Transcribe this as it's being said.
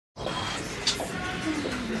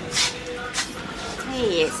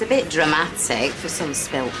Hey, it's a bit dramatic for some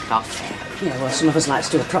spilt coffee. Yeah, well, some of us like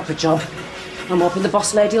to do a proper job. I'm hoping the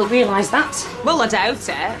boss lady will realise that. Well, I doubt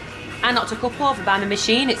it. I knocked a cup over by the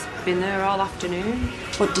machine. It's been there all afternoon.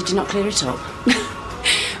 But did you not clear it up?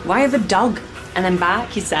 Why have a dog and then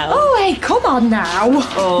bark yourself? Oh, hey, come on now.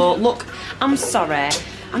 Oh, look, I'm sorry.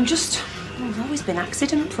 I'm just... I've always been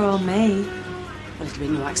accident-prone, me. Well, it'll be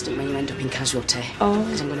no accident when you end up in casualty. Oh.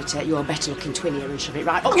 Because I'm going to take your better-looking twin here and shove it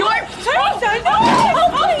right up. You're... Teresa, no! Oh,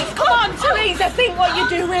 please, come on, Teresa, think what you're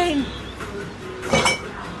doing.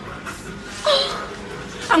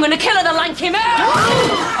 I'm going to kill her, the lanky man!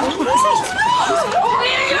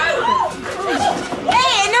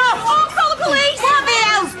 Hey, enough! Oh, call the police! What the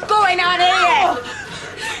hell's going on here?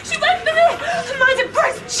 She went for me! I might have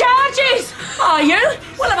pressed charges! Are you?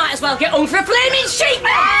 Well, I might as well get hung for a flaming sheep!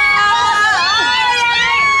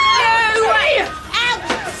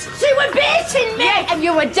 She were beating me! Yeah, and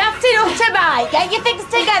you were daft enough to buy. Get your things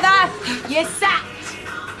together. You're sacked.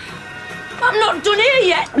 I'm not done here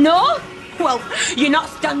yet, no? Well, you're not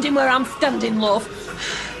standing where I'm standing, love.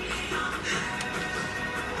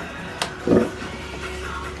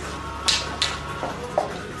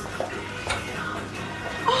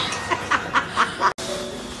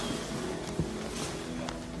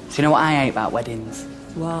 Do you know what I hate about weddings?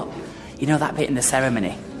 What? You know that bit in the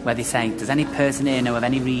ceremony where they say, does any person here know of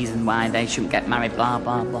any reason why they shouldn't get married, blah,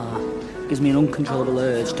 blah, blah. Gives me an uncontrollable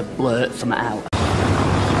urge to blurt something out.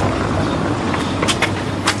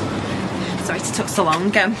 Sorry it took so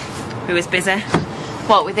long. We was busy.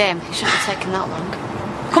 What with him? It shouldn't have taken that long.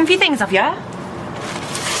 Comfy things, have you?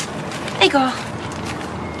 There you go.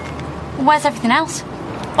 Where's everything else?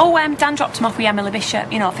 Oh, Dan dropped him off with Emily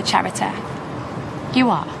Bishop, you know, for charity. You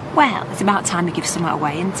are? Well, it's about time we give something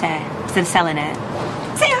away, isn't it? Instead of selling it.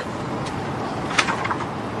 See ya!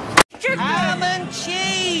 Ham and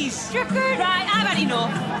cheese! Right, I've had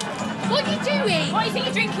enough. What are you doing? What do you think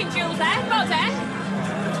you're drinking, Jules, there? About there?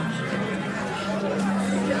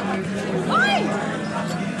 Oi!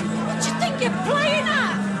 What do you think you're playing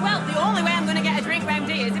at? Well, the only way I'm going to get a drink round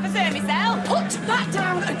here is if I serve myself. Put that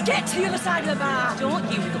down and get to the other side of the bar.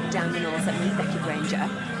 Don't you look down your nose at me, Becky Granger.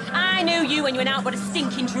 I knew you when you went out with a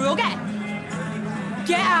stinking drugget.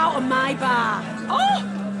 Get out of my bar. Oh,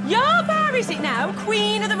 your bar is it now?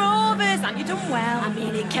 Queen of the Rovers. Haven't you done well? I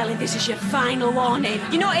mean it, Kelly, this is your final warning.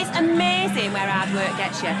 You know, it's amazing where hard work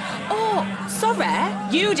gets you. Oh, sorry.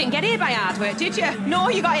 You didn't get here by hard work, did you? No,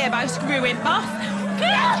 you got here by screwing boss.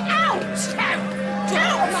 Get out!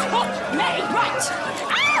 Don't touch me! Right!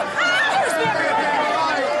 Ow!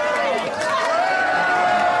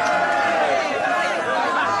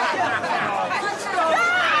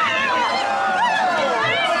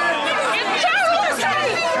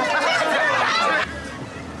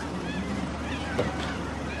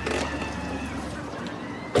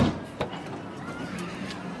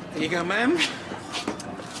 Here you go, ma'am.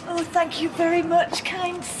 Oh, thank you very much,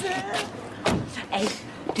 kind sir. Hey,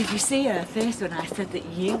 did you see her face when I said that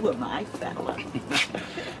you were my fella?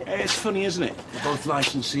 It's funny, isn't it? We're both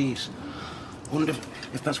licensees. Wonder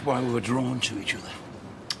if that's why we were drawn to each other.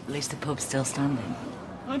 At least the pub's still standing.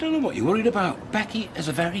 I don't know what you're worried about. Becky is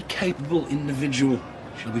a very capable individual.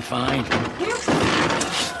 She'll be fine.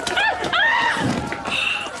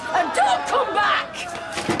 And don't come back!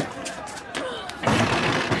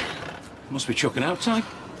 Must be chucking out time.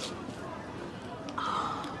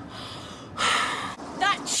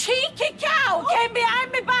 That cheeky cow came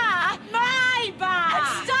behind me bar, my bar, and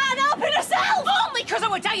started helping herself! Only because I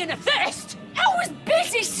were dying of thirst. I was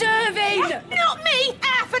busy serving! Not me.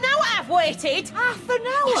 Half an hour I've waited. Half an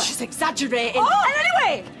hour? She's exaggerating. Oh.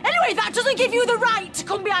 And anyway, that doesn't give you the right to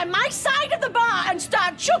come behind my side of the bar and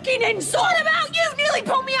start chucking insults. What about you nearly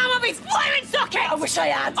put me out of his flaming socket? I wish I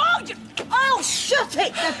had. Oh, shut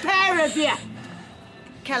it, the pair of you!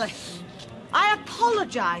 Kelly, I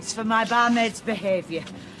apologise for my barmaid's behaviour.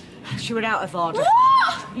 She were out of order.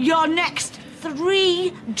 What? Your next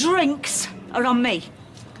 3 drinks are on me.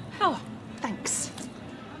 Oh, thanks.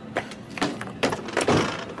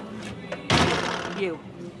 You.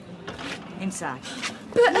 Inside.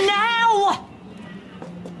 But now!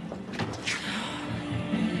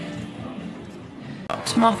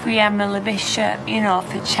 Tomorrow, Emily Bishop, you know,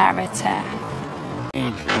 for charity.